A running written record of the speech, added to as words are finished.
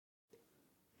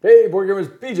Hey, board gamers,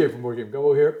 BJ from Board Game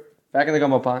Gumbo here. Back in the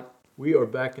gumbo pot. We are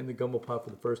back in the Gumbo pot for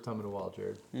the first time in a while,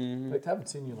 Jared. I haven't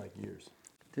seen you in like years.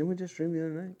 Didn't we just stream the other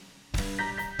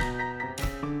night?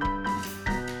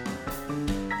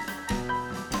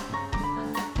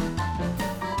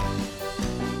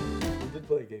 We did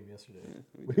play a game yesterday.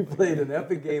 We played an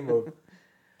epic game of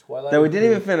Twilight. That we didn't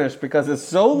even finish because it's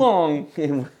so long.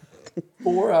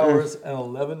 4 hours and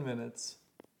 11 minutes,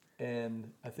 and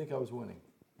I think I was winning,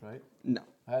 right? No,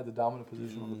 I had the dominant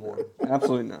position on the board.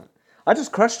 absolutely not. I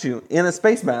just crushed you in a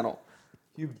space battle.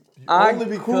 I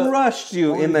Crushed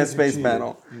you in that space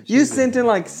battle. You sent in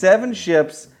like 7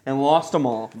 ships and lost them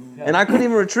all. Yeah. And I couldn't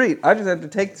even retreat. I just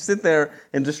had to sit there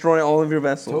and destroy all of your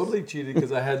vessels. Totally cheated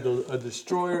because I had a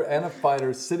destroyer and a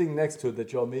fighter sitting next to it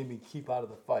that y'all made me keep out of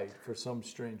the fight for some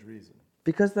strange reason.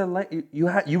 Because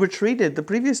you retreated the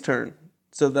previous turn.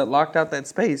 So that locked out that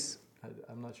space.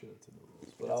 I'm not sure that's in the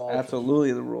rules, but I'll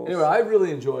Absolutely the rules. Anyway, I really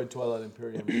enjoyed Twilight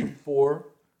Imperium 4.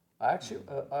 I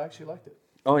actually liked it.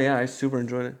 Oh yeah, I super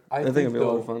enjoyed it. I think it'd be a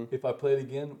lot of fun. If I play it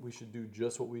again, we should do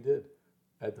just what we did.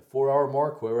 At the 4-hour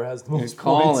mark, whoever has the most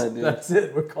call points, it, dude. that's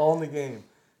it. We're calling the game.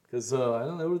 Because, I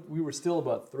don't know, we were still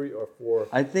about 3 or 4.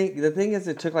 I think the thing is,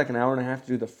 it took like an hour and a half to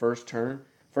do the first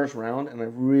round, and I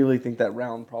really think that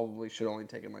round probably should only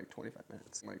take him like 25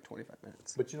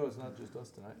 minutes. But you know, it's not just us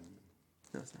tonight.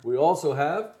 No, it's not. We also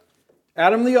have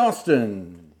Adam Lee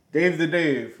Austin. Dave the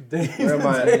Dave. Dave, Where am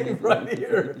I? Dave right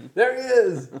here. There he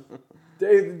is.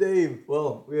 Dave the Dave.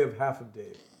 Well, we have half of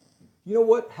Dave. You know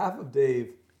what? Half of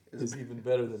Dave is even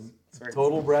better than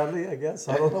total Bradley, I guess.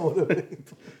 I don't know what it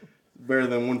means. Better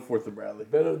than 1/4 of Bradley.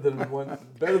 Better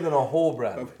than a whole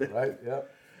Bradley, right? Yeah.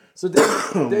 So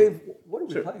Dave, what are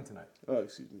we playing tonight? Oh,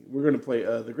 excuse me. We're going to play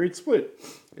The Great Split.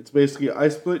 It's basically I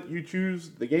Split, you choose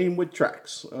the game with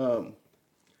tracks.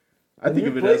 I think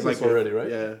of it as like already, right?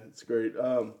 Yeah, it's great.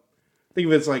 Think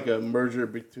of it as like a merger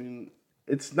between.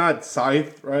 It's not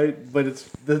Scythe, right? But it's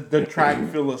the track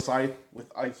fill of Scythe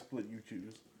with I Split, you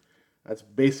choose. That's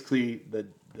basically the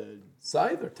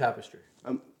Scythe or Tapestry?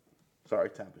 Sorry,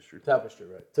 Tapestry. Tapestry,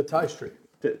 right? Tapestry.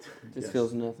 This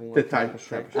feels nothing The like type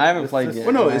Tapestry. Tapestry. I haven't played yet.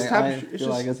 Well, no, and it's Tapestry. I It's feel just-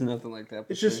 like it's nothing like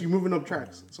Tapestry. It's just you moving up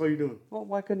tracks. That's all you're doing. Well,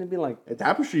 why couldn't it be like At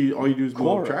Tapestry, all you do is move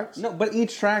Quora? up tracks. No, but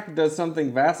each track does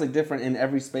something vastly different, and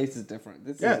every space is different.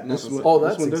 This Yeah, is this nothing. is Oh, This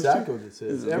that's one does exactly too. what this is.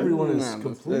 This is- Everyone is no,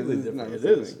 completely this is different. not- It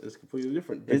is. It's completely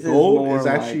different. The This is goal more is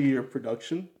actually like- your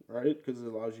production, right? Because it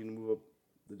allows you to move up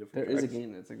the different There tracks. is a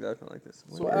game that's exactly like this.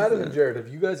 So What is Adam that? and Jared, have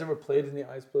you guys ever played any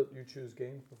I Split You Choose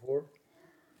games before?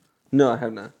 No, I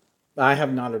have not. I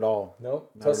have not at all. No?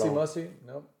 Not at Tussy all. Mussy?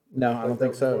 No? No, I don't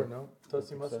think so. Before? No?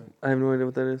 Tussy Mussy? I have no idea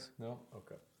what that is. No?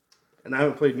 Okay. And I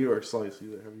haven't played New York Slice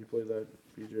either. Have you played that,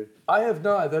 BJ? I have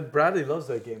not. That Bradley loves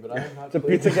that game, but I have not It's a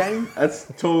played pizza it. game? That's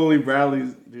totally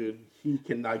Bradley's, dude. He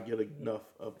cannot get enough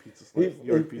of Pizza Slice. New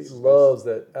York He Pizza Slice. loves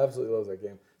that. Absolutely loves that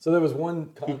game. So there was one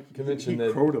convention He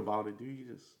that crowed about it,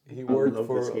 dude. he I worked love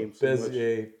for this game so much.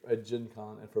 Bezier at Gen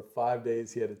Con, and for 5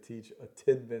 days he had to teach a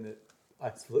 10-minute I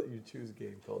Split You Choose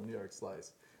game called New York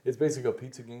Slice. It's basically a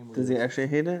pizza game. where Does he actually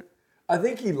hate it? I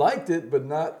think he liked it, but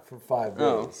not for 5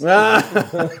 Oh. days.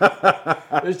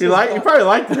 He probably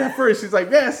liked it at first. He's like,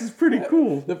 yeah, this is pretty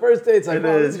cool. The first day, it's like, And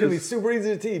oh, then this it's is going to be just- super easy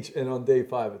to teach. And on day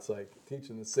 5, it's like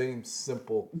teaching the same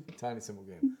simple, tiny, simple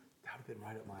game. That would have been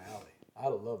right up my alley.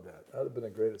 I'd have loved that. That would have been a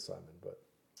great assignment. But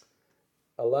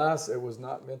alas, it was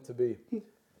not meant to be.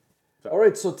 All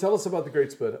right, so tell us about the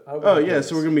Great Split. Oh, yeah,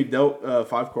 so we're going to be dealt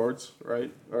 5 cards,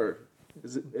 right? Or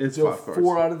it's so 5 cards.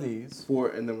 4 out of these. 4,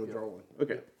 and then we'll draw 1.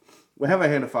 Okay. We have a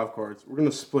hand of 5 cards. We're going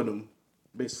to split them,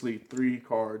 basically 3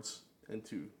 cards and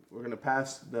 2. We're going to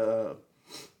pass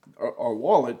our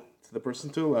wallet to the person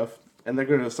to the left, and they're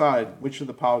going to decide which of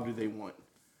the pile do they want.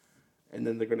 And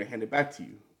then they're going to hand it back to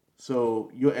you. So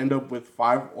you'll end up with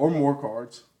 5 or more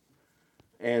cards,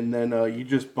 and then you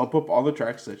just bump up all the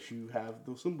tracks that you have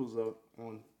those symbols of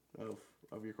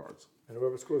your cards. And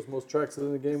whoever scores most tracks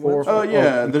in the game Four. wins. Oh,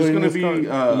 yeah, there's including going to this be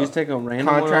card? You just take a random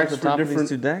one off contracts the for top of these different-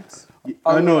 2 decks?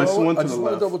 no, it's the one I to just the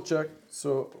want left. to double check.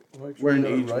 So make sure We're we in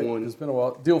got it each right. one. It's been a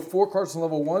while. Deal 4 cards on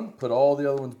level 1. Put all the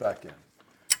other ones back in.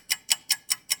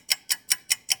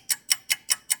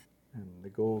 And the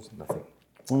goal's nothing.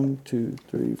 1, 2,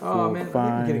 3, 4, Oh man, 5.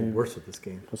 I'm getting worse at this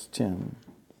game. Plus 10.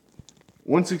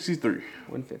 163.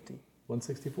 150.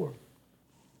 164.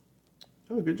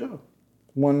 Oh, good job.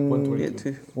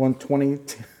 122. 120.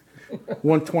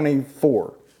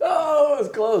 124. Oh, it's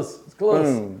close. It's close.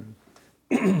 Boom.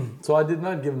 So I did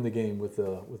not give him the game with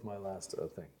my last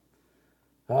thing.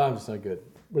 I'm just not good.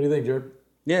 What do you think, Jared?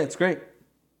 Yeah, it's great.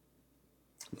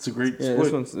 It's a great Yeah,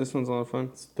 split. this one's a lot of fun.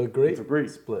 It's the great It's a great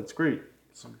split. It's great.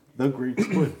 It's the great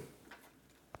split.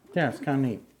 Yeah, it's kind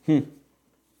of neat. Yay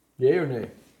or nay?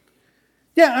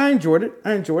 Yeah, I enjoyed it.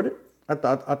 I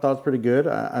thought it was pretty good.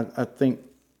 I think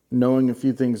knowing a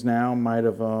few things now might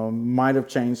have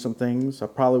changed some things. I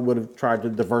probably would have tried to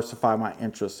diversify my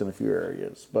interests in a few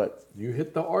areas, but You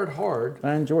hit the art hard.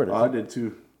 I enjoyed it. I did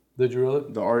too. Did you really?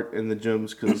 The art and the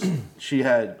gems because she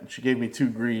gave me 2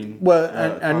 green. Well,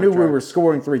 I knew we were contracts.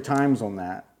 scoring 3 times on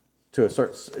that to a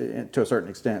certain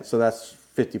extent. So that's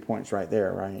 50 points right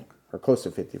there, right? Or close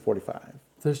to 50, 45.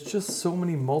 There's just so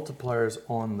many multipliers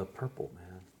on the purple,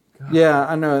 man. God. Yeah,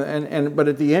 I know. But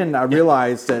at the end, I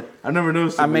realized that I never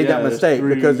noticed. I it, but made yeah, that there's mistake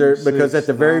 3, because 6, at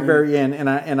the very 9. very end, and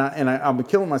I'm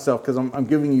killing myself because I'm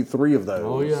giving you 3 of those.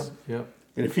 Oh yeah, yeah.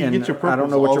 And if you And get your purples I don't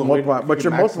know what all your the way, multiplier, you but can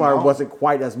your max them multiplier out. wasn't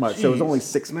quite as much. So it was only Jeez,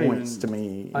 6 not points even- to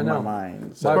me in I my know. mind.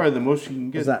 That's So probably the most you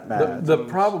can get. it's not The, bad. the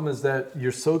problem is that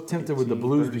you're so tempted with the 18,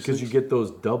 blues because you 36. get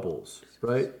those doubles,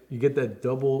 right? You get that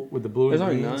double with the blue There's and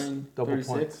only greens, 9, double 36.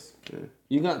 points. Yeah.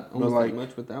 You got almost like- that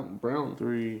much with that brown.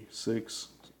 3, 6,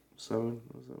 7.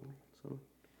 What was that one?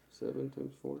 7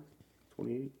 times 4.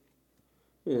 28.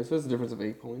 Yeah, so it's a difference of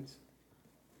 8 points.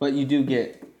 But you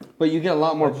get a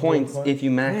lot more How'd you do points point? if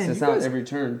you max Man, this you out guys- every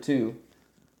turn too.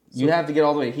 You have to get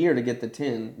all the way here to get the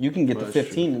 10. You can get the Well, that's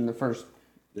 15 in the first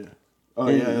Yeah. Oh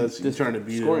in yeah, that's this trying to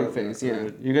beat scoring it up. phase. Yeah,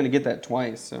 Right. you're gonna get that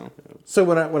twice. So So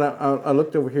when I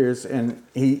looked over here, and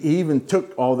he even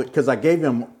took all the because I gave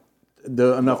him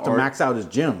enough to art. max out his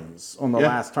gems on the Yeah,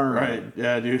 last turn. Right.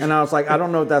 Yeah, dude. And I was like, I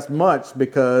don't know if that's much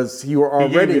because you were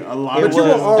gave already, you a lot but of you were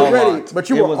gems. already, but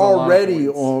you It were was a lot of already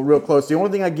points. on real close. The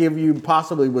only thing I give you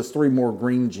possibly was 3 more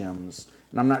green gems,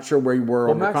 and I'm not sure where you were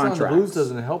Well, on your max on the contract. blues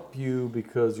doesn't help you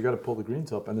because you got to pull the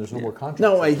greens up and there's no more contracts.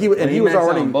 No, up he there. and he he was maxed out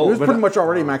already on he both, was but pretty much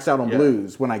already maxed out on yeah.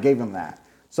 blues when I gave him that.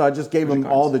 So I just gave him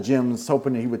all the gems,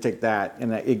 hoping that he would take that,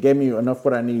 and it gave me enough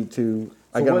what I needed to.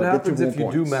 I So got what to get 2 happens more if you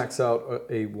do points. max out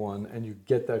a one and you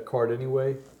get that card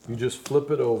anyway? You just flip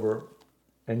it over,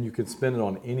 and you can spin it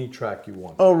on any track you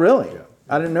want. Oh, really?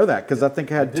 I didn't know that because I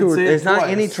think I had did 2 or say it's not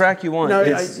twice. any track you want. No,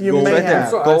 it's you gold. may Right there. have.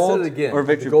 Sorry, I said Gold it again. or The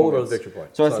victory gold points. or victory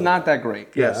points. So it's Sorry not about that great.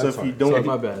 Yeah, that's so if fine. you don't, Sorry,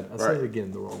 my bad. I said Right. it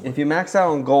again the wrong way. If you max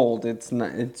out on gold,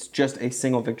 it's just a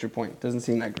single victory point. Doesn't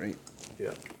seem that great.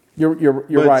 Yeah. You're but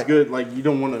right. it's good. Like you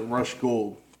don't want to rush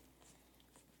gold.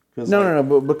 No,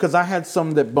 but because I had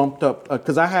some that bumped up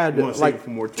because I had You wanna save like it for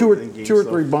more 2 or towards in-game 2 or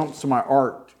stuff. 3 bumps to my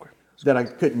art that I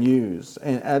couldn't use,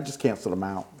 and I just canceled them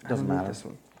out. It doesn't need matter. this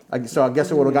one. So I guess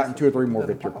I would have gotten 2 or 3 more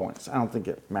victory points. I don't think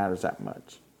it matters that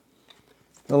much,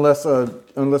 unless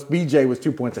BJ was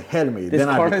 2 points ahead of me. This then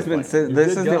I'd card be has been. complaining. This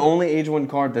did is get the it. only age 1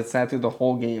 card that sat through the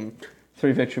whole game.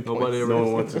 3 victory points. Nobody ever- No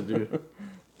one wants to do it.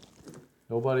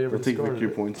 Nobody ever They'll take discarded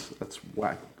victory it. points. That's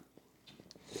whack.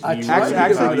 I You- tried to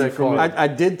Actually, get rid of that card. I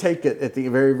did take it at the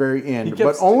very, very end, kept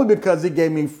but st- only because he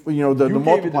gave me, the You gave it to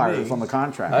multipliers me. on the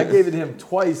contract. I gave it to him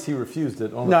twice. He refused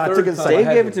it. On No, I the took third it time, second. I Dave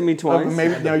had gave it to me Oh, twice.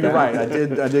 maybe no, you're right. I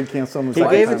did cancel him. the He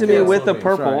second gave it time. to me Yeah, with the something.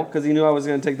 purple Right. because he knew I was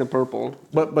going to take the purple.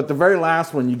 But the very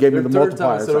last one, you gave me The the third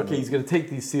time I multipliers. said, I okay, need. he's going to take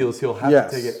these seals. He'll have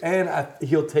Yes. to take it, and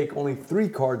he'll take only 3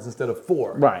 cards instead of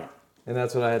 4. Right. And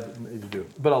that's what I had to do.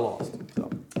 But I lost. So.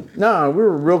 No, we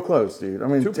were real close, dude. I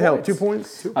mean, 2 hell, points. 2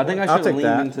 points. I think I I'll should have take leaned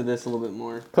that. into this a little bit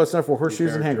more. Close enough for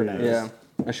horseshoes and hand character, grenades.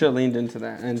 Yeah, I should have leaned into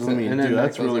that. And, I mean, and then dude, that's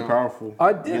max those really out. powerful.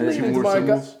 I did Yeah, lean 2 into more my.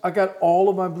 symbols. I got all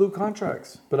of my blue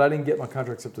contracts, but I didn't get my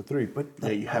contracts up to 3. But the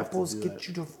Yeah, you have to purples do get that.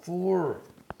 you to 4.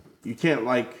 You can't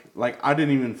like I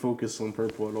didn't even focus on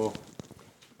purple at all.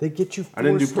 They get you 4 I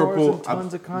didn't do stars purple. and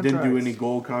tons of contracts. Didn't do any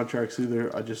gold contracts either.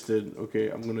 I just did okay.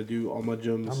 I'm gonna do all my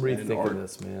gems I'm and rethinking art.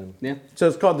 this, man. Yeah. So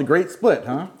it's called the Great Split,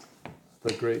 huh?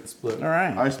 The great split. All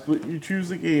right. I split. You choose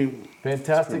the game.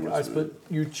 Fantastic. That's I pretty much split.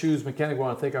 You choose mechanic. I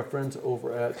want to thank our friends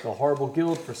over at the Horrible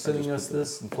Guild for sending us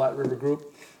this, and Flat River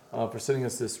Group for sending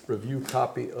us this review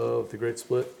copy of the Great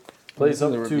Split. Plays This is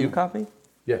up a to review copy.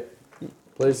 yeah.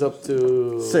 Plays up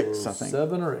to 6, I think.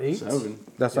 7 or 8. 7.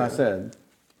 That's what I said.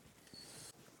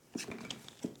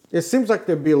 It seems like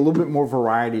there'd be a little bit more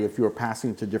variety if you were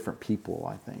passing to different people.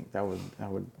 I think that would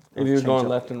If you were change going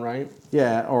up. left and right.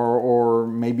 Yeah, or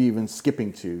maybe even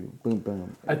skipping to boom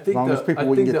boom. I as think long as people I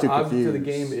wouldn't think get the too object of the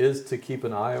confused. game is to keep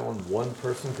an eye on one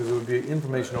person because it would be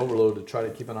information overload to try to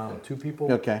keep an eye on 2 people.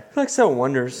 Okay. Like Seven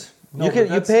Wonders. No, you but can you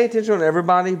that's- pay attention to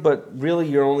everybody, but really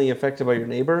you're only affected by your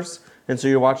neighbors, and so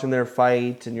you're watching their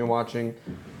fight, and you're watching,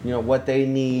 what they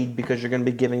need because you're going to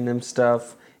be giving them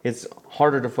stuff. It's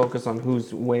harder to focus on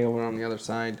who's way over on the other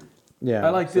side. Yeah. I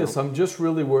like this. I'm just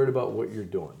really worried about what you're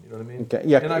doing. You know what I mean? Okay.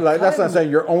 Yeah. And I That's what I'm kinda- saying.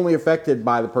 You're only affected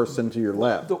by the person to your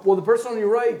left. The person on your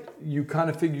right, you kind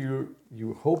of figure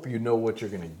you hope you know what you're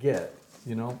going to get,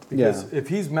 because Yeah. if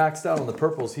he's maxed out on the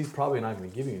purples, he's probably not going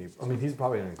to give you any. I mean, he's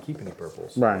probably not going to keep any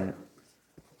purples. Right.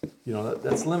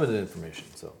 that's limited information.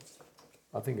 So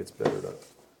I think it's better to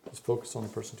just focus on the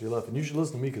person to your left. And you should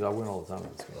listen to me because I win all the time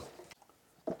in this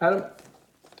game. Adam,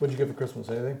 what'd you get for Christmas?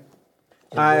 Anything?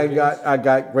 I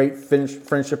got great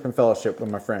friendship and fellowship with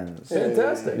my friends.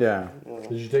 Fantastic. Yeah.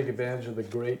 Did you take advantage of the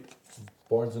great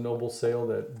Barnes & Noble sale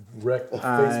that wrecked the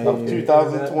I- Facebook?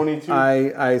 2022.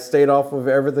 I stayed off of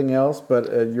everything else, but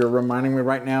you're reminding me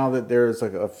right now that there's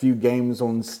a few games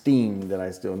on Steam that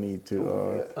I still need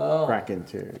to crack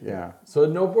into. Yeah. So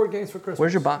no board games for Christmas.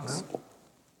 Where's your box?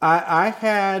 I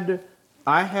had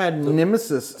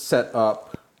Nemesis set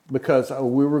up because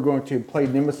we were going to play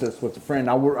Nemesis with a friend.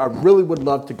 I really would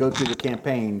love to go through the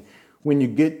campaign. When you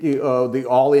get the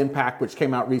All-In pack, which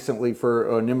came out recently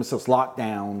for Nemesis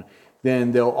Lockdown,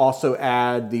 then they'll also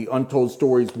add the Untold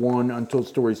Stories 1, Untold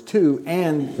Stories 2,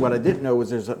 and what I didn't know is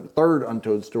there's a third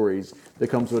Untold Stories that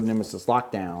comes with Nemesis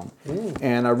Lockdown.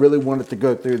 And I really wanted to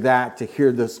go through that to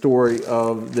hear the story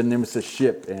of the Nemesis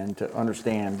ship and to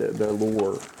understand the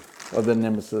lore of the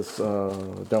Nemesis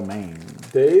domain.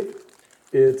 Dave,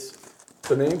 it's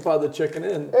the name father checking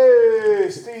in. Hey,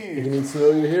 He Steve. needs to know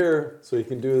you're here so he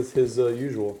can do his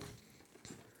usual.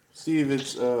 Steve,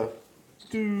 it's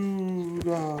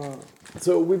Duda.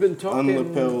 So we've been talking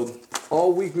Unlapelled.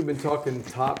 all week. We've been talking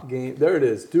top game. There it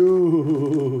is,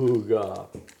 Duga.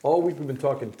 All week we've been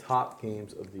talking top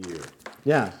games of the year.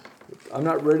 Yeah. I'm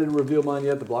not ready to reveal mine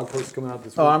yet. The blog post is coming out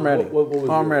this week. Oh, I'm ready. What was I'm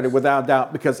yours? ready, without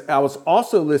doubt, because I was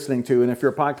also listening to, and if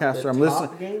you're a podcaster, I'm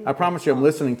listening. game? I promise you, I'm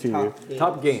listening to you.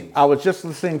 Top game. I was just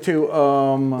listening to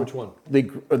Which one?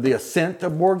 the Ascent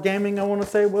of Board Gaming. I want to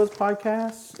say was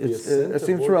podcast. Ascent It of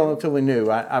seems Board relatively new.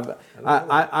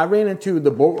 I ran into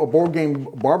the board game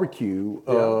barbecue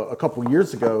a couple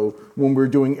years ago when we were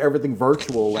doing everything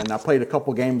virtual, and I played a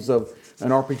couple games of an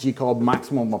RPG called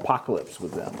Maximum Apocalypse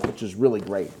with them, which is really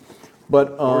great.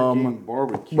 But Board game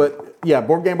barbecue. but yeah,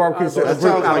 board game barbecue. That is a sounds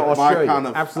group out of like my Australia. kind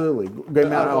of- Absolutely,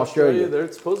 game out of Australia. They're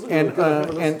supposedly And really good. I've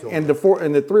never listened to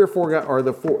them. the 3 or 4 guys, or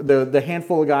the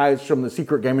handful of guys from the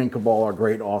Secret Gaming Cabal are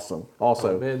great. Also,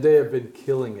 Man, they have been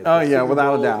killing it. Oh, The yeah, Super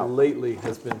without a Bowl doubt. Lately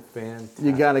has been fantastic.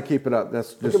 you got to keep it up.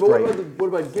 That's just Okay, but great. what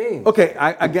about games? Okay,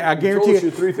 I guarantee told us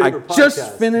your 3 you. favorite I just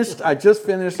podcasts.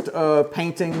 finished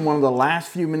painting one of the last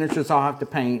few miniatures I'll have to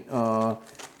paint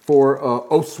for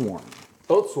Oathsworn.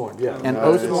 Oathsworn, yeah. And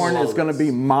Nice. Oathsworn is going to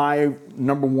be my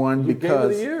number one Your because game of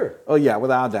the year. Oh yeah,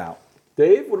 without a doubt.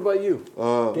 Dave, what about you? Game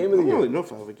of I the don't year. really know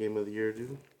if I have a game of the year,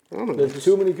 dude. I don't know. There's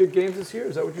too many good games this year.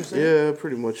 Is that what you're saying? Yeah,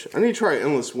 pretty much. I need to try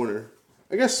Endless Winter.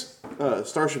 I guess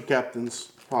Starship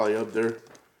Captain's probably up there.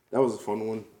 That was a fun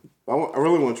one. I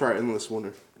really want to try Endless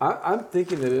Winter. I'm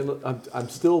thinking that I'm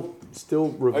still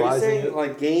revising it.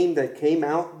 like game that came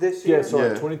out this year? Yeah, sorry,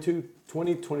 Yeah.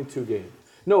 2022 game.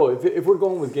 No, if we're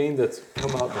going with game that's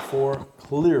come out before,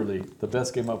 clearly the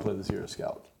best game I played this year is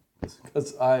Scout.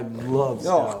 Because I love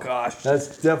Scout. gosh.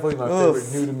 That's definitely my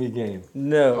favorite new to me game.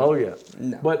 No. Oh yeah.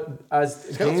 No. But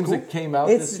as games cool. that came out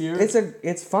It's this year,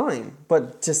 it's fine,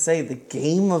 but to say the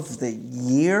game of the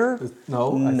year,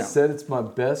 I said it's my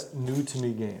best new to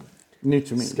me game. New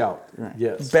to me. Scout. Right.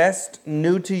 Yes. best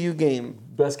new to you game.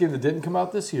 Best game that didn't come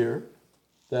out this year,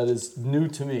 that is new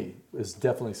to me, is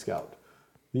definitely Scout.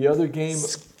 The other game,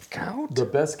 Scout. the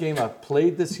best game I've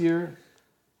played this year,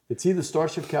 it's either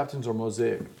Starship Captains or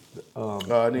Mosaic.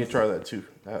 I need to try that too.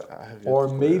 I have yet Or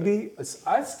to play that. maybe,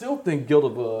 I still think Guild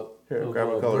of, grab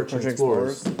a color. Merchant Merchant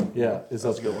Explorers. Explorers. Yeah, is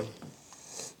up That's a good there.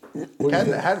 one. What do you Cat in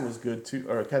the think? Hat was good too.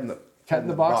 Or Cat in the Cat in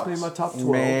the Box made my top 12.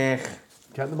 Meh.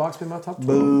 Cat in the Box made my top 12.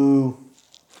 Boo.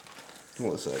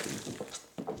 One second.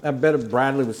 I bet if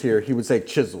Bradley was here, he would say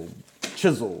chiseled.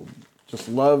 Chiseled. Just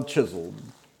love chiseled.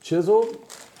 Chiseled?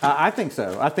 I think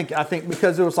so. I think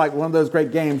because it was like one of those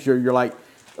great games. You're like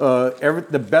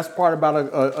the best part about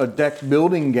a deck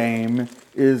building game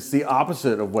is the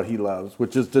opposite of what he loves,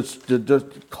 which is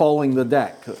just culling the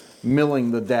deck,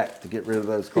 milling the deck to get rid of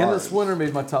those cards. Endless Winter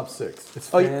made my top 6. It's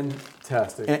Oh, yeah.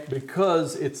 fantastic And-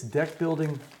 because it's deck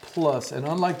building plus, and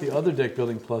unlike the other deck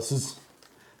building pluses,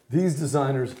 these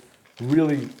designers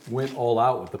really went all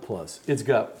out with the plus. It's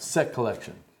got set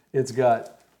collection. It's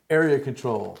got area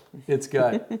control. It's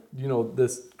got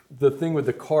the thing with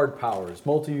the card powers,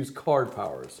 multi-use card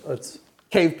powers. It's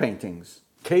Cave paintings.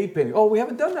 cave painting. Oh, we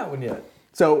haven't done that one yet.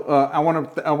 So I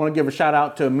want to give a shout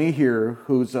out to Mihir,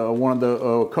 who's one of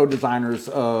the co-designers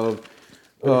of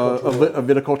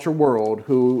Viticulture World,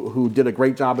 who did a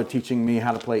great job of teaching me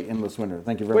how to play Endless Winter.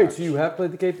 Thank you very Wait, much. so you have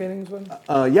played the cave paintings one?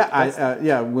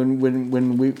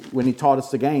 When he taught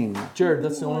us the game. Jared,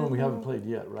 that's the only one we haven't played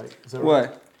yet, right? Is that right?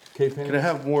 What? Cave paintings? Can I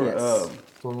have more Yes.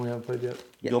 It's the one we haven't played yet.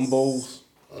 Yes. gumbos?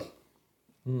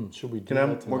 Should we do Can I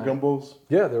that have more tonight? gumbos?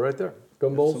 Yeah, they're right there.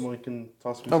 Gumballs? Someone can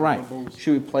toss me Oh, some right. gumballs.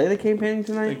 Should we play the campaign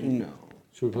tonight? No.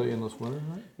 Should we play Endless Winter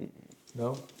tonight?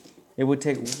 No? It would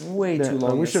take way too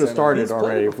long. We to should have set started He's played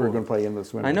already it if we were before. going to play in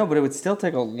this winter. Up. I know, but it would still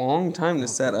take a long time to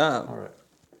set up. All right.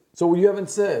 So what you haven't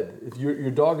said, if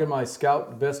you're dogging my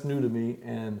Scout Best New to Me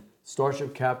and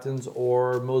Starship Captains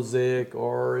or Mosaic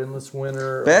or Endless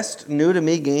Winter. Best new to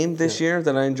me game this year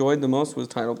that I enjoyed the most was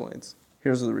Tidal Blades.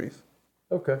 Here's the Reef.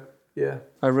 Okay. Yeah.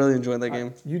 I really enjoyed that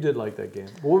game. You did like that game.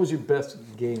 What was your best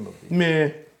game of the year?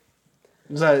 Meh.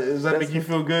 Does that make you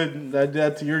feel good? That I did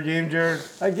that to your game, Jared?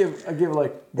 I give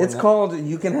like one It's called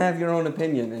You Can Have Your Own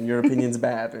Opinion, and your opinion's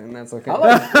bad, and that's okay.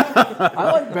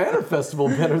 I like Banner Festival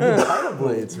better than Tidal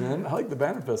Blades, man. I like the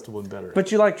Banner Festival better.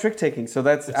 But you like trick taking, so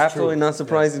that's It's absolutely true. not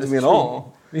surprising Yeah, to me it's at true.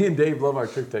 all. Me and Dave love our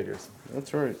trick takers.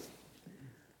 That's right.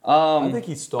 I think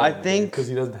he's stalling. I think because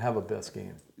he doesn't have a best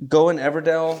game. Go in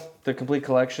Everdell, the complete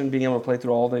collection, being able to play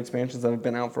through all the expansions that have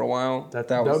been out for a while. That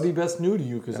was, would be best new to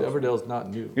you because Everdell's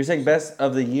not new. You're saying best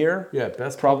of the year? Yeah,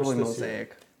 best Probably published this year.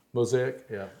 Mosaic. Mosaic,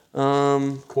 yeah.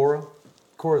 Korra.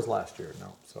 Cora's last year. No,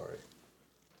 sorry.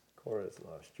 Cora's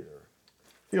last year.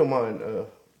 If you don't mind,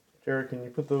 Jared, can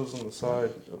you put those on the side?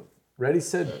 Ready,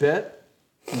 set, bet.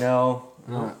 No,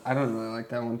 I don't really like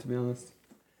that one, to be honest.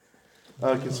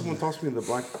 Can someone toss me the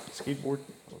black skateboard?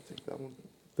 I'll take that one.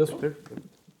 This Right one. there.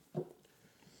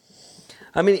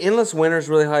 I mean, Endless Winter's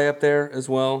really high up there as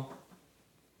well.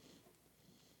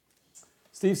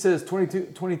 Steve says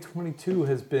 2022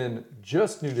 has been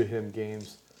just new to him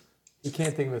games. He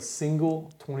can't think of a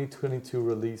single 2022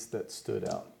 release that stood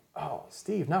out. Oh,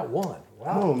 Steve, not one.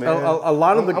 Wow. Oh man, A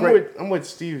lot of the I'm with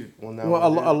Steve on that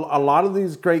Well, one. a lot of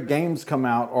these great games come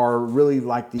out are really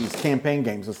like these campaign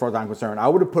games, as far as I'm concerned. I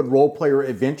would have put Role Player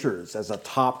Adventures as a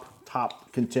top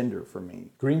contender for me.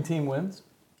 Green Team wins.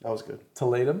 That was good.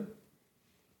 Talatum.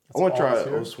 I want to try all this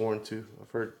year. Oathsworn too.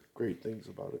 I've heard great things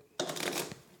about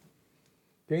it.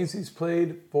 Games he's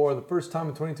played for the first time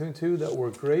in 2022 that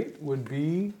were great would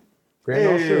be Grand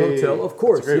Austria Hotel. Of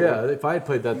course, That's a great yeah. one. If I had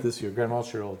played that this year, Grand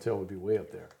Austria Hotel would be way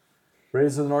up there.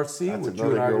 Raiders of the North Sea, That's which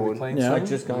you and I are another going to good be playing one. Yeah. I soon.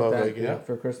 just got Love that that game.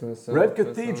 for Christmas. So Red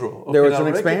that's, Cathedral. There Okay, was now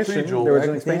an Red expansion. Cathedral, There was Red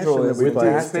an expansion Cathedral that is we with the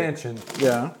played. expansion.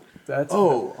 Yeah. That's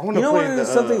Oh, I want You to know play what? the,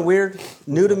 Something weird,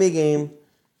 new to me game.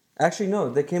 Actually, no,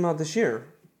 they came out this year.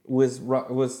 Was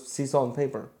Sea Salt and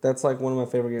Paper. That's like one of my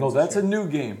favorite games. no, this that's year. a new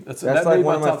game. That's That's that like made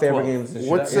one of my top favorite 12. games this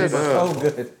year. What's It's that, so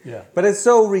good. Yeah. But it's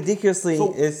so ridiculously.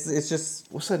 So- it's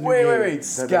just. What's that? New Wait, game that,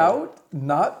 Scout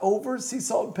not over Sea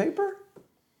Salt and Paper?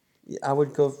 I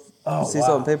would go Oh, Sea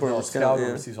Salt and Paper no, over Scout Scout.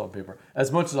 over Yeah. Sea Salt and Paper.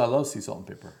 As much as I love Sea Salt and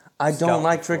Paper. I don't Scout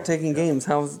like before. trick taking games.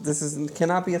 How this is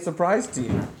cannot be a surprise to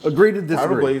you. Agree to Tidal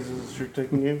disagree. Blades is a trick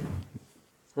taking game.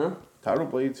 Huh? Tidal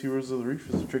Blades Heroes of the Reef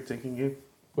is a trick taking game.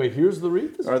 Wait, here's the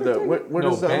Reef? Is Or it the trick-taking? what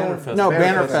No, is the other Banner one? Festival. No, Banner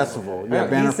Banner Festival. Festival. Yeah, Yeah,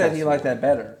 Banner he said he liked that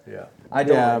better. Yeah. I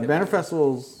don't. Yeah, like it. Banner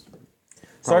Festival's.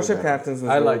 Starship better. Captains was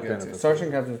I really like good. Banner too. Festival.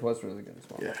 Starship Captains was really good as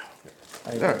well. Yeah.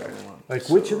 I enjoyed Alright. that one a lot. Like,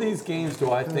 which of these games do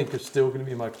I think are still going to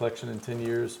be in my collection in 10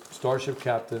 years? Starship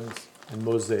Captains and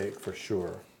Mosaic for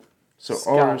sure. So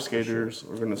Scout all our for skaters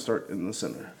are gonna start in the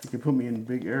center. You can put me in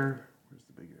big air. Where's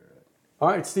the big air at? All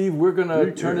right, Steve, we're going to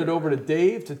Big turn air. it over to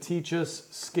Dave to teach us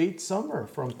Skate Summer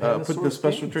from Panasonic Put the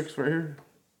special Games. tricks right here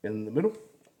in the middle.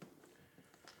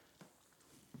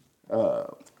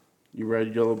 You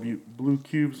red, yellow, blue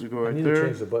cubes will go I right need to there.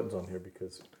 change the buttons on here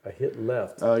because I hit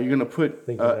left. You're gonna put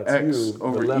Thinking that's X you, the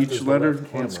over left each is the letter left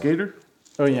camera. on skater.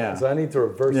 Oh yeah, So I need to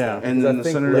reverse Yeah. that. And because then I the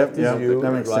think center- left Yep, is you that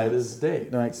and makes right sense. is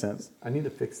Dave. that makes sense. I need to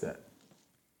fix that.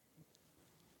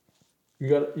 You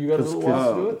got a little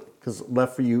while to do it? Because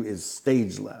left for you is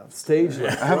stage left. Stage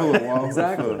left. I have a little while.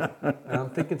 Exactly. And I'm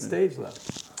thinking stage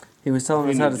left. He was telling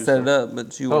We us how need to to set it start. up,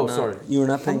 but you were Oh, not. sorry. You were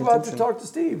not I'm paying about attention. to talk to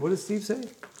Steve. What does Steve say?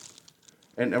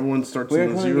 And everyone starts We're in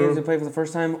the playing games to zero. play for the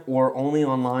first time, or only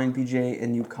online, PGA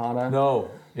and Yukata. No,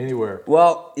 anywhere.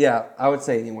 Well, yeah, I would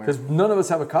say anywhere. Because none of us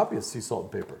have a copy of Sea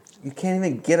Salt and Paper. You can't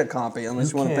even get a copy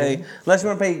unless You you, want to can. pay. Unless you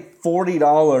want to pay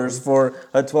 $40 for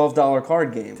a $12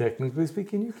 card game. Technically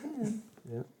speaking, you can.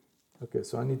 Yeah. Okay,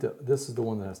 so I need to. This is the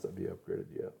one that has to be upgraded.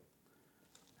 Yeah.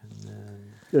 And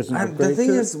then There's an The upgrade thing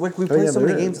to it? is, like we Oh, play yeah, so there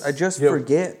many games, is. I just Yeah.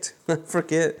 forget.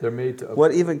 forget they're made to.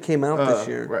 what even came out this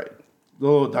year. Right. The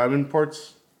little diamond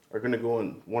parts are gonna go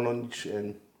in one on each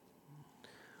end.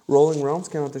 Rolling Realms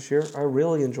came out this year. I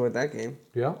really enjoyed that game.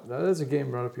 Yeah, that is a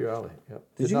game right up your alley. Yep.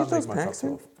 Did you not get those make my top packs in?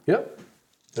 12. Yep.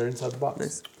 They're inside the box.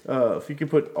 Nice. If you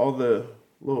could put all the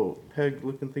little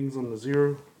peg-looking things on the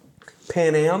zero.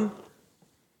 Pan Am.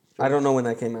 I don't know when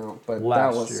that came out, but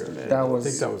Last that was year. that I was.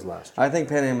 think that was last year. I think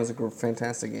Pan Am is a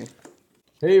fantastic game.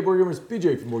 Hey, board gamers,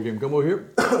 BJ from Board Game Gumbo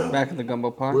here. Back in the gumbo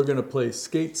pot. We're gonna play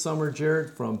Skate Summer,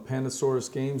 Jared, from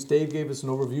Pandasaurus Games. Dave gave us an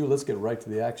overview. Let's get right to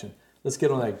the action. Let's get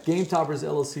on that Game Toppers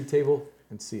LLC table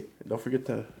and see it. And don't forget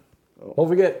to. Don't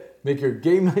forget, make your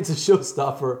game nights a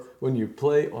showstopper when you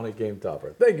play on a Game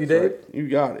Topper. Thank you, Dave. You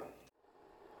got it.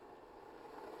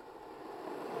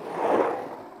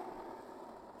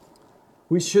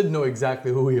 We should know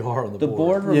exactly who we are on the The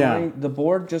board. board, Yeah. the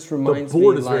board just The reminds me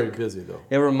board is like, very busy, though.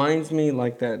 It reminds me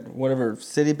like that whatever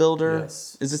City Builder.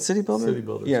 Yes. Is it City Builder? City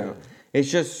Builder, Yeah. yeah.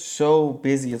 It's just so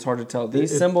busy. It's hard to tell.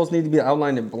 These symbols need to be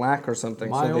outlined in black or something.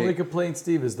 My so only they, complaint,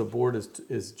 Steve, is the board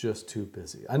is just too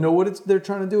busy. I know what they're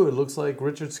trying to do. It looks like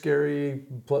Richard Scarry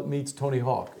meets Tony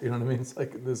Hawk. You know what I mean? It's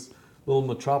like this little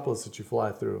metropolis that you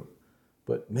fly through.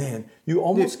 But man, you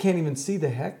almost can't even see the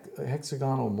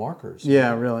hexagonal markers.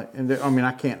 Yeah, really. And I mean,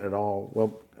 I can't at all.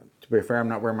 Well, to be fair, I'm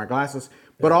not wearing my glasses.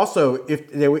 But also,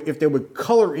 if they would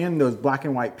color in those black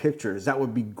and white pictures, that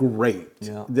would be great.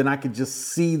 Yeah. Then I could just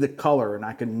see the color and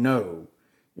I could know.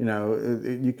 You know,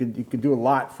 you could do a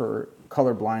lot for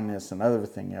color blindness and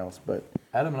everything else. But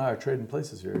Adam and I are trading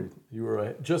places here. You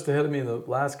were just ahead of me in the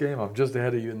last game. I'm just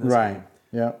ahead of you in this right, game.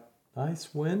 yeah.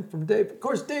 Nice win from Dave. Of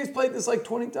course, Dave's played this like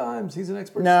 20 times. He's an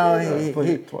expert. No,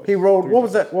 skater. he rolled. What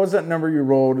was that number you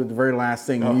rolled at the very last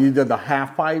thing? You did the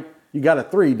half pipe. You got a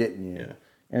 3, didn't you? Yeah.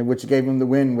 And which gave him the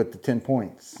win with the 10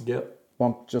 points. Yep.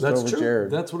 Bumped just That's over true.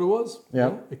 Jared. That's what it was.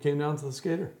 Yep. Yeah, it came down to the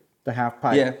skater. The half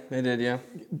pipe. yeah, they did. Yeah.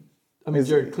 I mean,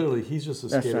 Jared, clearly, he's just a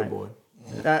That's skater right. boy.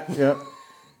 Yep.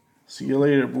 See you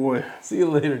later, boy. See you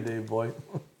later, Dave boy.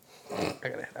 I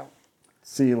gotta head out.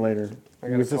 See you later.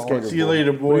 gotta He was a call skater See you boy.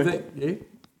 later, What do boy. you think?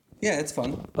 Yeah? Yeah, it's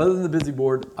fun. Other than the busy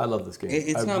board, I love this game.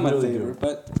 It's I not my really favorite,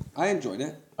 but I enjoyed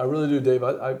it. I really do, Dave.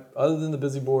 I other than the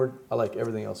busy board, I like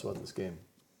everything else about this game.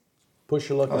 Push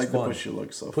your luck I is like the fun. push your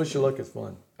luck stuff. Push your luck is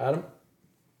fun. Adam?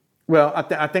 Well,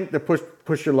 I think the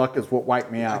push your luck is what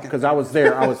wiped me out because I was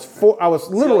there. I was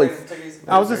literally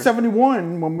I was at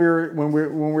 71 when we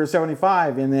were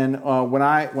 75, and then when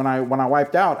I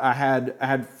wiped out, I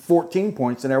had 14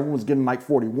 points, and everyone was getting like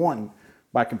 41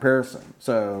 by comparison.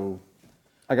 So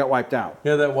I got wiped out.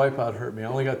 Yeah, that wipeout hurt me. I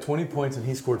only got 20 points and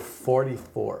he scored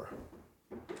 44.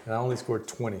 And I only scored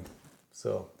 20.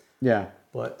 So, Yeah.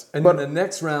 then the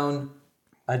next round,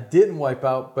 I didn't wipe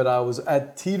out, but I was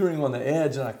teetering on the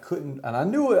edge and I couldn't. And I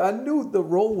knew the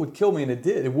roll would kill me, and it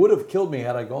did. It would have killed me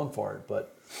had I gone for it.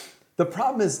 But the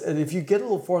problem is that if you get a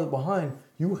little farther behind,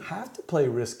 you have to play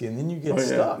risky, and then you get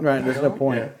stuck. Right, there's you no know?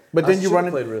 point. Yeah. But I then you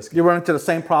should've played risky. run into the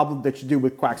same problem that you do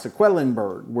with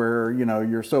Quaxaquelenberg, where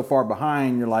you're so far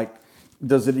behind, you're like,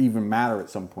 does it even matter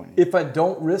at some point? If I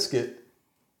don't risk it,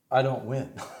 I don't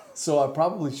win. So I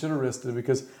probably should have risked it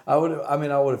because I would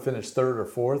have finished third or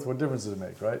fourth. What difference does it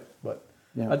make, right? But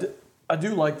Yeah. I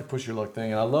do like the push your luck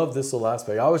thing, and I love this little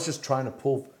aspect. I was just trying to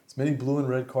pull as many blue and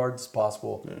red cards as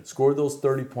possible, score those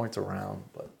 30 points around,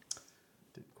 but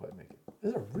didn't quite make it.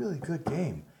 It's a really good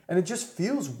game, and it just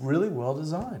feels really well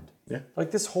designed. Yeah.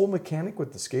 Like this whole mechanic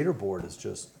with the skater board is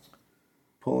just.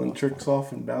 Pulling tricks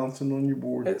off and bouncing on your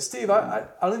board. And Steve, I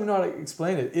don't even know how to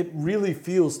explain it. It really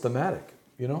feels thematic,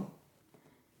 you know?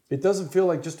 It doesn't feel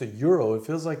like just a Euro. It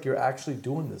feels like you're actually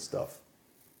doing this stuff.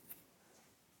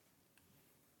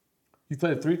 You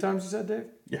played it 3 times, you said, Dave?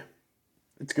 Yeah.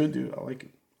 It's good, dude. I like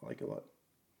it. I like it a lot.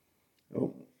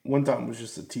 Oh, one time was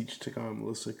just to teach to kind of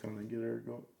Melissa, kind of get her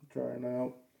trying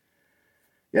out.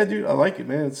 Yeah, dude, I like it,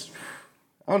 man.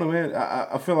 I don't know, man.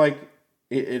 I feel like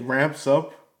it ramps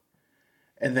up,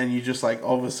 and then you just like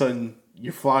all of a sudden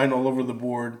you're flying all over the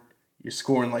board. You're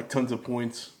scoring like tons of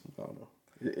points. I don't know.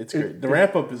 It's great. The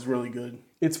ramp up is really good.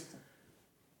 It's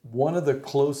one of the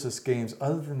closest games,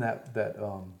 other than that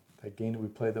game that we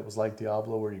played that was like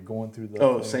Diablo, where you're going through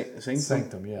the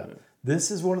Sanctum. Yeah.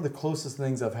 This is one of the closest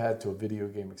things I've had to a video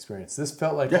game experience. This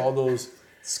felt like all those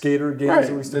skater games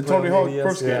that we used to the play Tony on Hawk the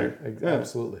Pro NES. Skater. Yeah,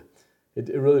 absolutely. It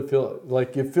really feels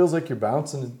like you're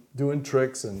bouncing and doing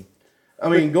tricks and. I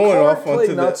mean, going card off play,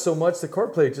 onto not the so much. The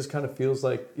card play just kind of feels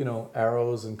like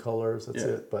arrows and colors. That's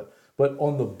it. But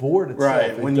on the board itself,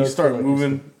 right it when you does start feel like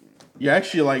moving, you're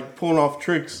actually like pulling off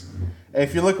tricks. And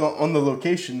if you look on the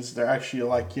locations, they're actually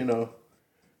like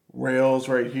rails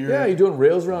right here. Yeah, you're doing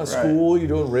rails around a school. You're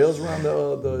doing rails around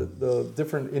the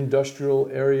different industrial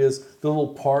areas, the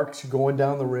little parks. You're going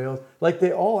down the rails. Like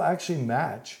they all actually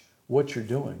match what you're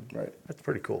doing. Right. That's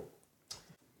pretty cool.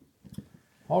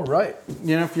 All right.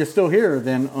 If you're still here,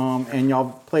 then and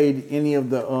y'all played any of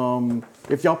the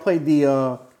if y'all played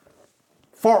the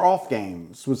Far Off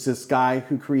games, was this guy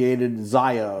who created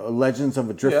Zaya, Legends of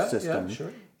a Drift System. Yeah,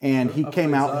 sure. And he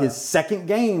came played out Zaya. his second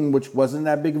game, which wasn't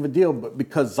that big of a deal, but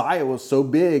because Zaya was so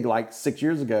big like 6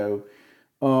 years ago,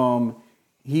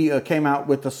 he came out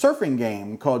with a surfing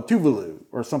game called Tuvalu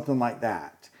or something like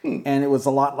that, and it was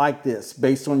a lot like this,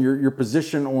 based on your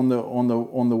position on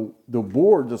the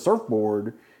board, the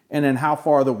surfboard, and then how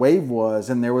far the wave was,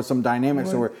 and there was some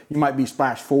dynamics where you might be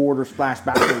splashed forward or splashed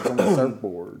backwards on the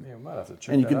surfboard, Yeah, we might have to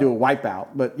check and you that could out. do a wipeout.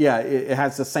 But yeah, it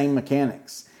has the same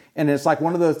mechanics. And it's like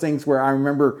one of those things where I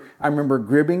remember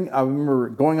gribbing. I remember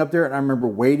going up there, and I remember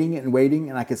waiting,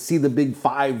 and I could see the big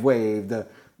 5 wave,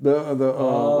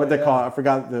 what they call it. I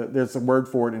forgot. There's a word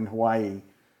for it in Hawaii.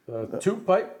 Tube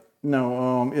pipe?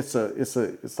 No, it's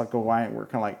like a Hawaiian word,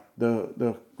 kind of like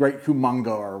the great humunga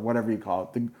or whatever you call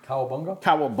it. The Cowabunga?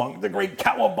 cowabunga, the great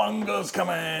cowabunga's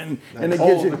coming, and it gives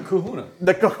Oh, you the kahuna.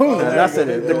 the kahuna. That's you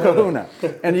go, it, the kahuna.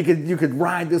 And you could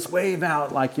ride this wave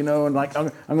out, like, and like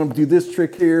I'm going to do this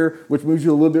trick here, which moves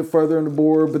you a little bit further on the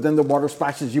board, but then the water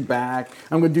splashes you back.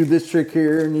 I'm going to do this trick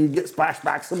here, and you get splashed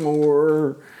back some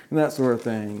more, and that sort of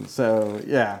thing. So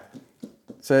yeah,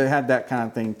 so it had that kind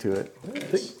of thing to it.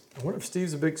 I wonder if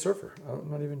Steve's a big surfer.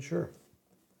 I'm not even sure.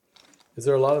 Is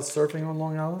there a lot of surfing on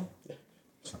Long Island?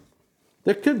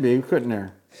 There could be, couldn't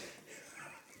there?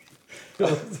 I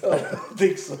don't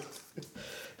think so.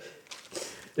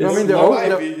 I mean,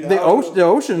 might be. the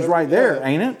ocean's right there,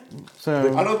 ain't it?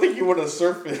 So I don't think you want to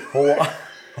surf it.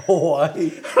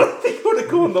 Hawaii. I don't think you want to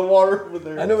go in the water over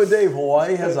there. I know, but Dave,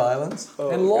 Hawaii has islands,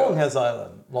 and Long has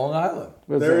island. Long Island.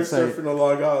 what does They're that say? surfing on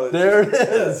Long Island. There it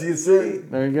is. You see?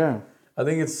 There you go. I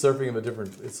think it's surfing of a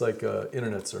different. It's like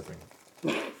internet surfing.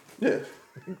 Yeah.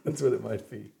 That's what it might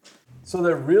be. So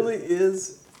there really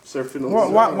is. Surfing on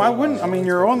Well, why wouldn't? I mean,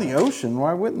 you're on the ocean.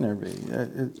 Why wouldn't there be? It I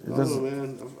don't know, doesn't.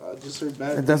 man. I just heard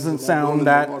bad. It doesn't things about going in sound the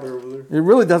that. water over there. It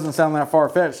really doesn't sound that far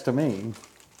fetched to me.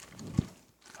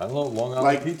 I don't know. Long Island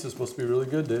Like- pizza's supposed to be really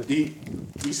good, dude.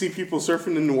 Do you see people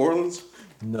surfing in New Orleans?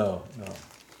 No.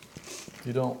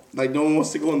 You don't. Like, no one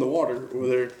wants to go in the water over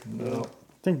there. No.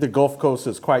 I think the Gulf Coast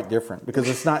is quite different because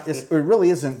it's not. It really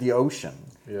isn't the ocean.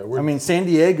 Yeah, I mean, San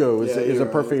Diego is, Yeah, is a you're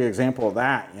perfect right. example of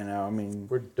that. I mean,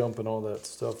 We're dumping all that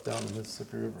stuff down the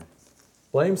Mississippi River.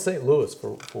 Blame St. Louis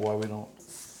for why we don't.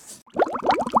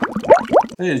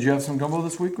 Hey, did you have some gumbo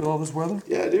this week with all this weather?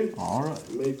 Yeah, dude. All right.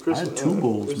 I made Christmas, I had 2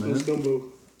 bowls, Christmas man. gumbo.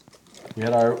 We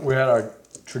had our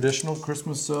traditional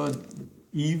Christmas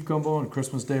Eve gumbo and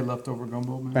Christmas Day leftover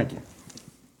gumbo, man. thank you.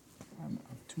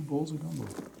 2 bowls of gumbo.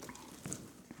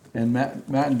 And Matt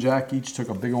and Jack each took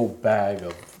a big old bag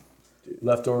of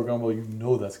leftover gumbo. You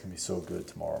know that's gonna be so good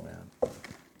tomorrow, man.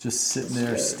 Just sitting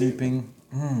there steeping.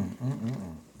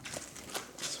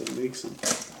 That's what makes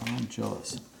it. I'm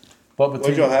jealous. But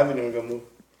What'd y'all have in your gumbo?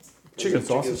 chicken Chicken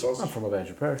sausage. sausage. I'm from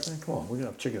Evangel Parish, man. Come on, we're gonna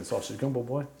have chicken sausage gumbo,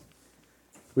 boy.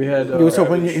 We had. He was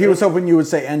hoping you would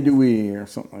say andouille or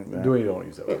something like that. We don't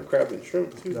use that word. Crab and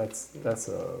shrimp, too. That's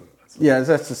a. Yeah,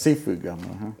 that's the seafood gumbo,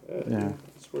 huh? Yeah. Dude,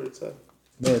 that's where it's at.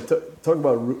 Man, talk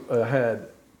about. I had.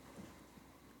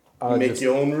 You make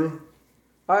your own roux?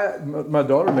 My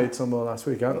daughter made some last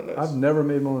week. nice. I've never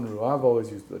made my own roux. I've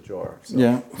always used the jar. So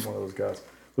Yeah. I'm one of those guys.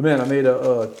 But man, I made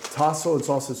a tasso and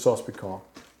sausage sauce pecan.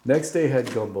 Next day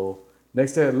had gumbo.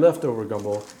 Next day had leftover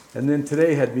gumbo. And then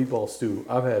today had meatball stew.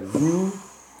 I've had roux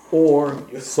or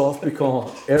sauce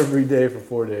pecan every day for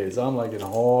 4 days. I'm like in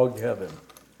hog heaven.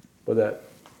 But the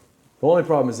only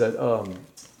problem is that,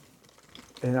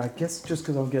 and I guess just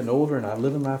because I'm getting older and I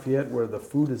live in Lafayette where the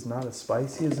food is not as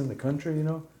spicy as in the country, you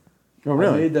know? Oh, I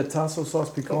really? made that tasso sauce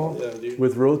pecan Yeah, dude.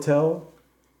 with rotel,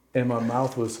 and my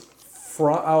mouth was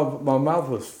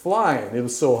flying. It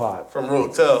was so hot. From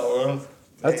Rotel, huh?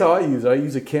 That's how I use it. I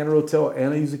use a can of rotel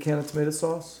and I use a can of tomato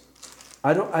sauce.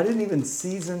 I didn't even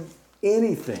season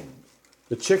anything.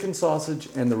 The chicken sausage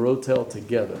and the rotel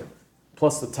together,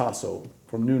 plus the tasso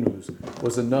from Nunu's,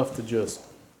 was enough to just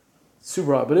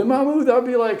super hot. But in my mood, I'd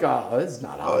be like, it's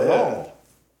not hot at all.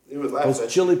 They would laugh Those at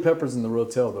chili peppers in the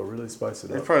rotel, they'll really spice it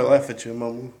you. They up. probably laugh at you,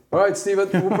 Mama. All right, Steve,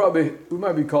 we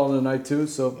might be calling it a night too,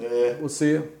 so Yeah. we'll see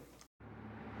you.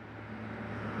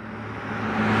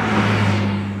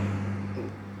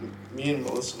 Me and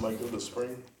Melissa might go to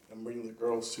Spring and bring the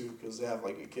girls too because they have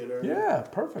like a kid already. Yeah,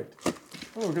 perfect.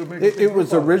 Oh, we're gonna make It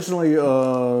was originally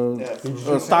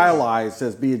Yeah. stylized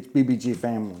as BBG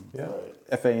Family, Yeah,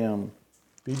 FAM.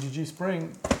 BGG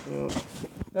Spring. Yeah.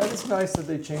 That is nice that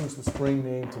they changed the spring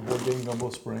name to Board Game Gumbo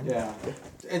Spring. Yeah,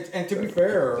 and to be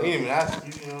fair, They didn't even ask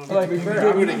you, Like you you know.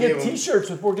 can would've get gave 'em- T-shirts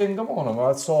with Board Game Gumbo on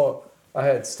them. I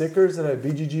had stickers that had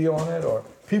BGG on it, or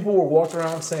people were walking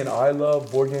around saying "I love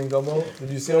Board Game Gumbo." Did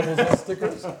you see all those little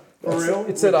stickers? For real?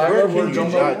 It said "I Where love can Board you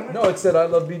Game not- Gumbo." No, it said "I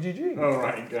love BGG." Oh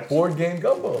my gosh. Board Game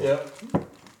Gumbo. Yep.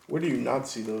 Where do you not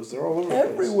see those? They're all over the place.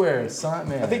 Everywhere,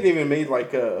 man. I think they even made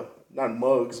like not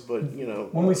mugs, but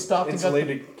When we stopped and got the-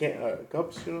 insulated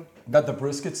cups. Got the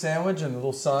brisket sandwich and the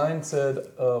little sign said,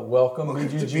 welcome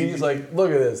BGG. It's like,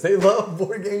 look at this. They love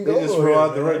Board Game Go. They just roll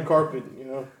out the red carpet.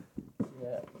 Yeah.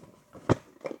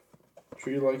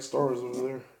 Treat you like stars over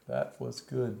there. That was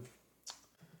good.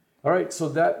 All right, so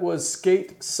that was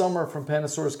Skate Summer from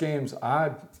Panasaurus Games.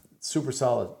 Super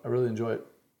solid. I really enjoy it.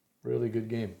 Really good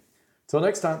game. Till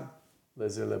next time,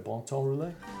 laissez le bon temps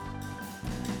rouler.